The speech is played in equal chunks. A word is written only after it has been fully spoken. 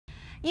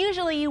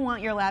Usually you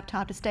want your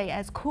laptop to stay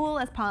as cool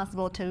as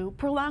possible to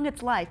prolong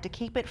its life, to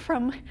keep it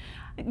from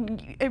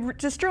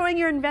destroying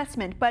your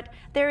investment. But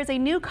there is a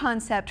new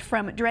concept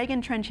from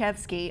Dragan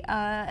Trenchevski.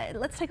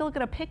 Let's take a look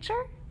at a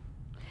picture.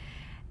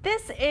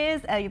 This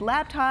is a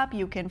laptop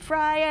you can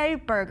fry a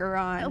burger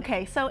on.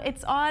 Okay, so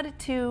it's odd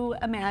to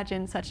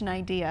imagine such an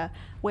idea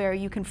where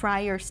you can fry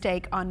your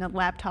steak on the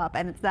laptop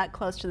and it's that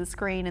close to the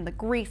screen and the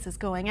grease is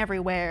going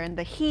everywhere and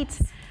the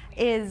heat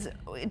is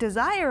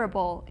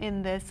desirable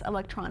in this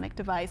electronic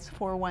device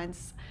for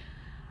once.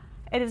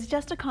 It is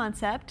just a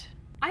concept.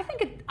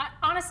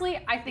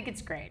 Honestly, I think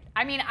it's great.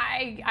 I mean,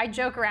 I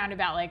joke around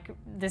about like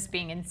this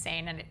being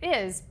insane, and it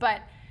is,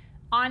 but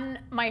on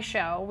my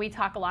show, we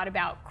talk a lot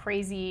about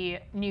crazy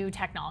new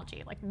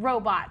technology, like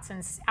robots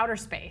and outer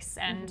space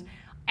and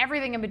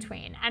everything in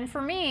between. And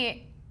for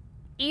me,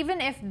 even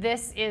if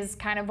this is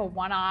kind of a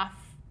one-off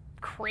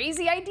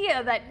crazy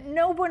idea that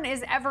no one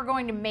is ever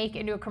going to make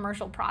into a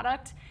commercial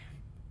product,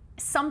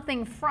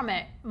 something from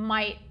it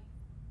might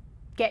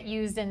get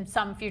used in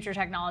some future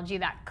technology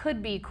that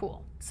could be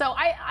cool. So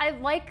I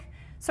like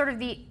sort of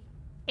the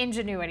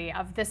ingenuity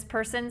of this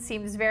person.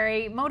 Seems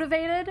very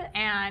motivated,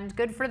 and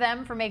good for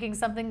them for making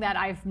something that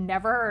I've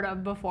never heard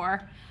of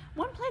before.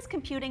 One place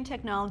computing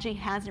technology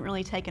hasn't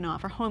really taken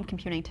off, or home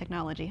computing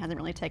technology hasn't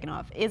really taken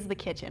off, is the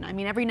kitchen. I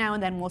mean, every now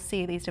and then we'll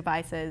see these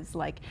devices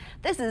like,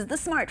 this is the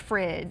smart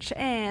fridge,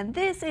 and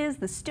this is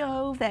the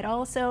stove that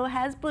also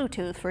has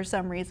Bluetooth for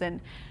some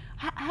reason.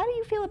 How do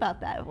you feel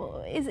about that?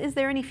 Is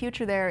there any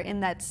future there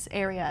in that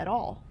area at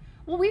all?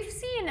 Well, we've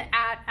seen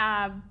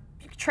at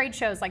trade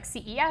shows like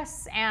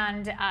CES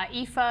and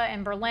IFA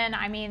in Berlin,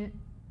 I mean,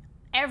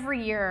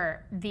 every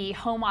year the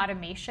home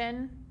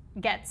automation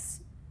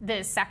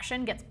this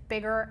section gets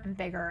bigger and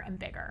bigger and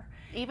bigger.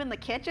 Even the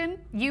kitchen?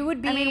 You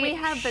would be I mean, we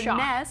have shocked. the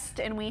Nest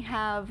and we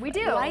have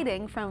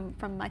lighting from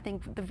I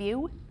think the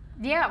View.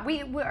 Yeah,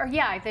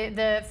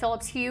 the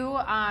Philips Hue,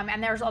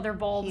 and there's other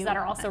bulbs that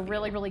are also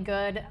really, really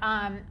good.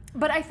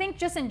 But I think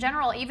just in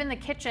general, even the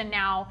kitchen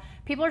now,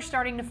 people are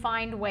starting to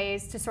find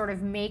ways to sort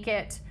of make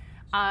it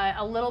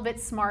a little bit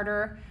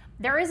smarter.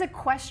 There is a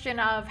question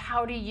of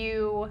how do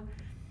you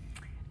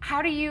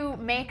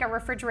make a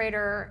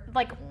refrigerator,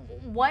 like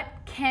what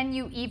can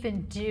you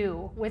even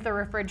do with a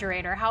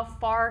refrigerator? How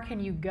far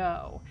can you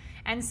go?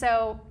 And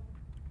so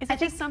is it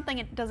just something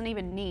it doesn't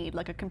even need,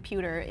 like a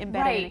computer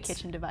embedded in a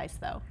kitchen device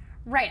though?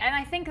 Right, and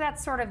I think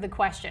that's sort of the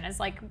question, is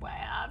like,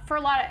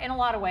 in a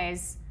lot of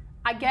ways,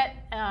 I get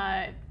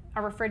a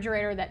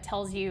refrigerator that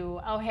tells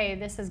you, oh hey,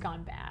 this has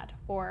gone bad,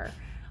 or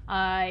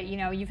you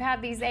know, you've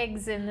had these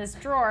eggs in this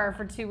drawer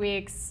for 2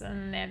 weeks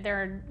and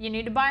you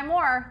need to buy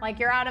more, like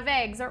you're out of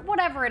eggs, or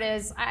whatever it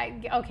is.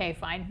 Okay,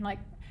 fine. Like,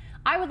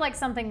 I would like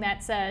something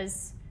that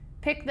says,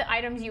 pick the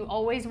items you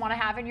always want to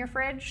have in your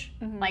fridge,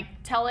 like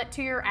tell it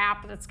to your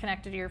app that's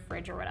connected to your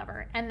fridge or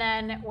whatever, and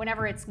then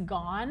whenever it's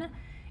gone,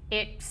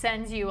 it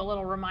sends you a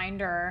little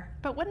reminder.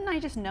 But wouldn't I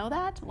just know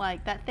that?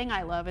 Like, that thing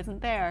I love isn't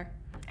there.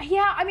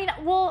 Yeah, I mean,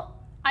 well,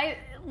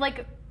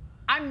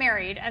 I'm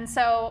married, and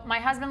so my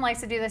husband likes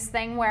to do this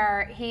thing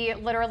where he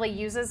literally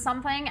uses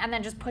something and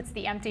then just puts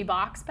the empty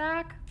box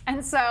back.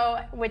 And so,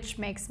 which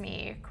makes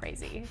me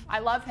crazy. I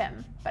love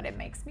him, but it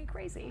makes me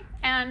crazy.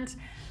 And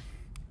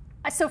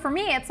so for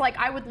me, it's like,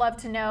 I would love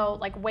to know,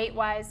 like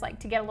weight-wise, like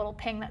to get a little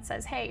ping that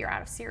says, hey, you're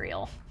out of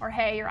cereal, or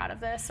hey, you're out of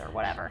this, or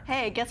whatever.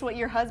 Hey, guess what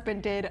your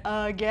husband did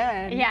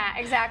again? Yeah,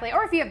 exactly.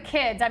 Or if you have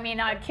kids, I mean,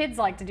 kids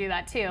like to do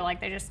that too. Like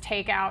they just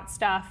take out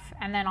stuff,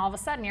 and then all of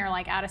a sudden you're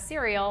like out of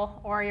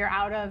cereal, or you're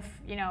out of,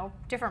 you know,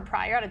 you're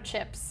out of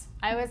chips.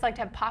 I always like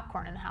to have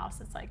popcorn in the house.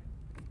 It's like,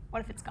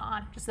 what if it's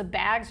gone? Just the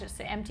bag's just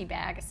an empty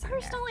bag.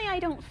 Personally, I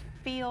don't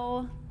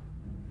feel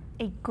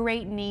a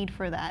great need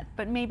for that,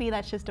 but maybe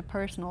that's just a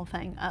personal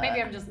thing.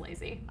 Maybe I'm just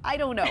lazy. I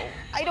don't know.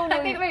 I don't know.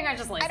 I think maybe I'm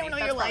just lazy. I don't know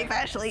your life,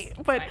 Ashley.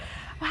 But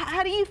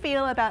how do you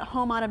feel about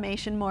home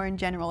automation more in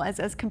general,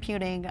 as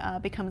computing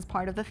becomes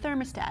part of the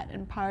thermostat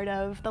and part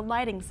of the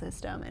lighting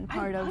system and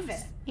part of? I love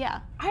it. Yeah.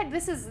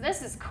 This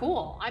is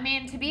cool. I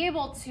mean, to be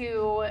able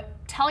to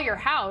tell your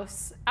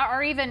house,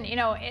 or even, you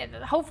know,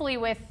 hopefully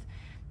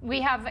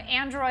we have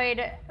Android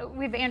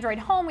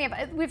Home. We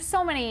have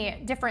so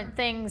many different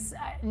things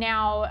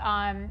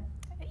now.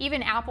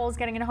 Even Apple's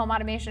getting into home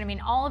automation. I mean,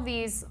 all of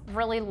these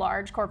really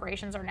large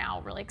corporations are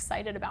now really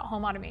excited about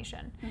home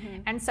automation.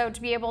 And so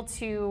to be able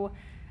to,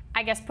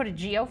 I guess, put a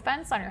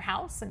geofence on your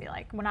house and be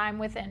like, when I'm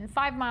within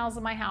 5 miles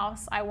of my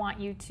house, I want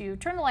you to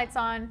turn the lights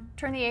on,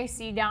 turn the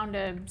AC down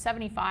to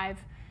 75,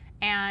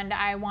 and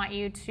I want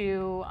you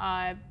to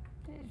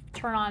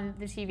turn on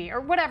the TV,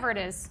 or whatever it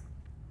is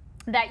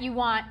that you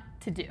want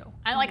to do.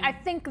 And I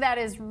think that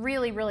is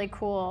really, really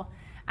cool.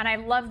 And I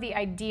love the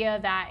idea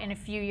that in a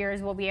few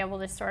years we'll be able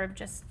to sort of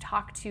just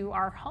talk to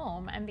our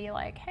home and be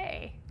like,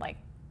 hey, like,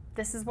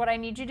 this is what I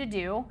need you to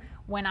do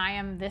when I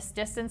am this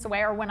distance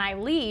away, or when I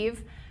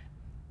leave,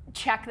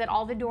 check that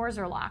all the doors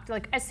are locked.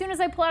 Like as soon as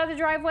I pull out of the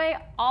driveway,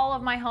 all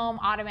of my home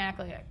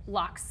automatically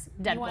locks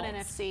deadbolts. You want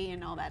NFC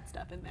and all that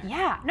stuff in there.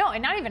 Yeah, no,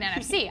 and not even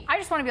NFC. I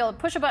just want to be able to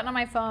push a button on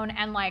my phone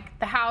and like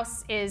the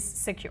house is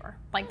secure.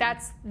 Like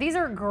these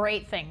are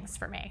great things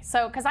for me.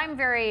 So, because I'm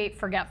very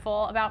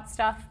forgetful about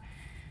stuff,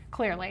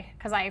 clearly,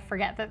 because I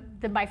forget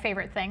that my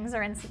favorite things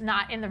are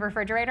not in the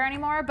refrigerator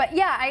anymore. But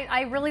yeah,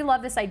 I really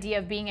love this idea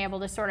of being able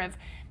to sort of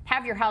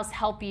have your house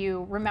help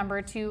you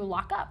remember to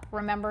lock up,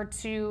 remember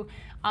to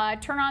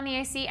turn on the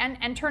AC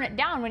and turn it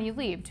down when you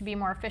leave to be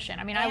more efficient.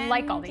 I mean, I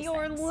like all these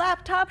your things.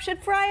 laptop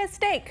should fry a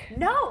steak.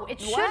 No, it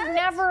should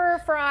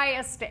never fry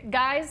a steak.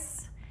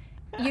 Guys,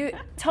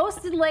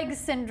 toasted leg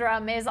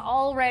syndrome is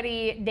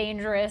already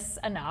dangerous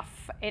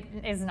enough. It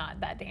is not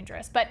that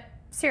dangerous. But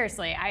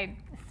seriously,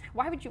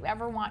 why would you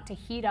ever want to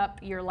heat up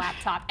your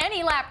laptop,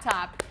 any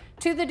laptop,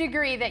 to the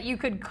degree that you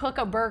could cook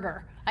a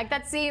burger? Like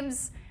that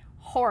seems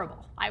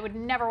horrible. I would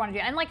never want to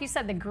do it. And like you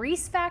said, the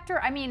grease factor,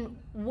 I mean,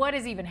 what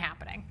is even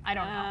happening? I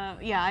don't know.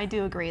 Yeah, I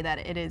do agree that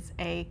it is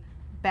a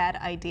bad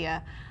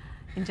idea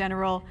in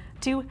general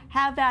to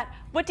have that.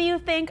 What do you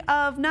think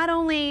of not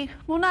only,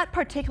 well, not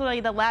particularly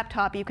the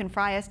laptop you can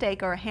fry a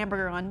steak or a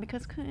hamburger on,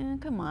 because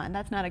come on,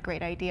 that's not a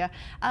great idea,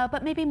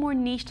 but maybe more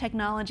niche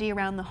technology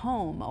around the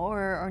home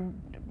or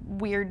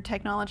weird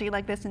technology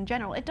like this in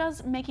general. It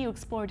does make you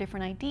explore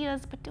different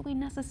ideas, but do we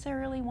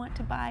necessarily want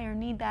to buy or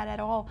need that at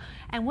all?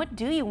 And what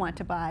do you want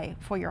to buy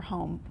for your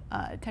home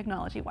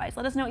technology-wise?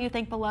 Let us know what you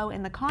think below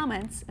in the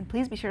comments, and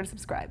please be sure to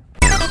subscribe.